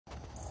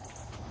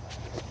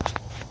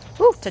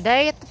Whew,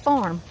 today at the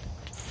farm.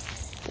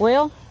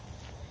 Well,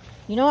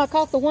 you know I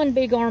caught the one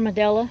big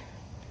armadillo,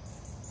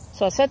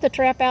 so I set the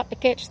trap out to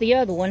catch the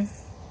other one.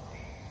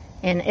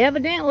 And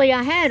evidently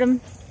I had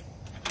him,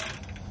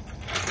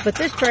 but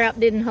this trap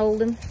didn't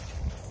hold him.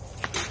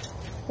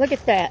 Look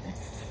at that.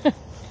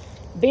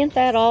 Bent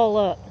that all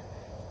up.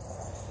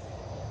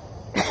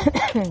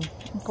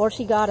 Of course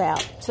he got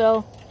out.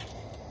 So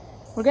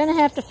we're going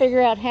to have to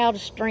figure out how to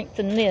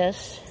strengthen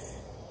this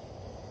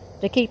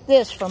to keep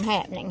this from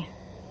happening.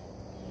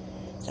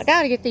 So I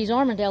got to get these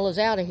armadillos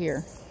out of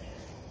here.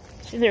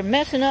 See, they're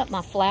messing up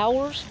my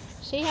flowers.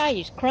 See how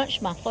he's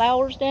crunched my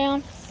flowers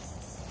down?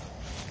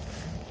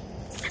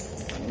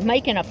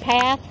 Making a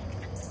path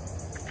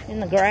in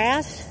the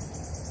grass.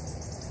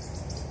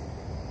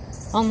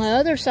 On the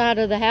other side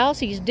of the house,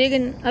 he's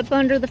digging up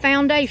under the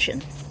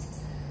foundation.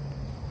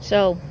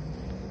 So,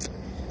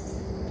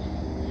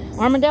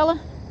 Armadillo,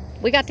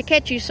 we got to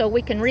catch you so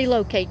we can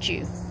relocate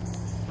you.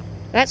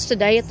 That's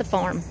today at the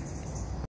farm.